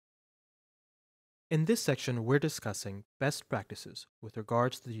In this section, we're discussing best practices with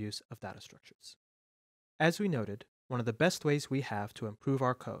regards to the use of data structures. As we noted, one of the best ways we have to improve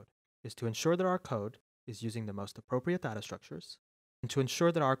our code is to ensure that our code is using the most appropriate data structures and to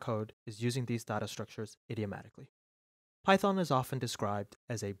ensure that our code is using these data structures idiomatically. Python is often described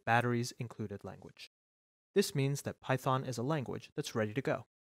as a batteries included language. This means that Python is a language that's ready to go.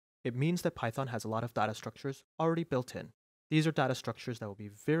 It means that Python has a lot of data structures already built in. These are data structures that will be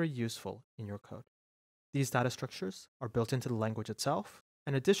very useful in your code. These data structures are built into the language itself,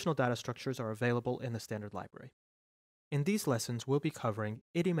 and additional data structures are available in the standard library. In these lessons, we'll be covering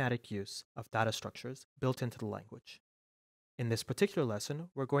idiomatic use of data structures built into the language. In this particular lesson,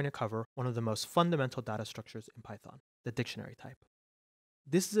 we're going to cover one of the most fundamental data structures in Python, the dictionary type.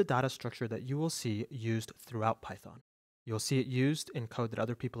 This is a data structure that you will see used throughout Python. You'll see it used in code that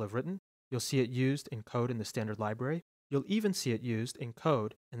other people have written. You'll see it used in code in the standard library. You'll even see it used in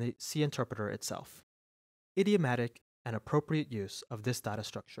code in the C interpreter itself. Idiomatic and appropriate use of this data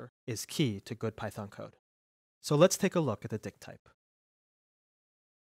structure is key to good Python code. So let's take a look at the Dict type.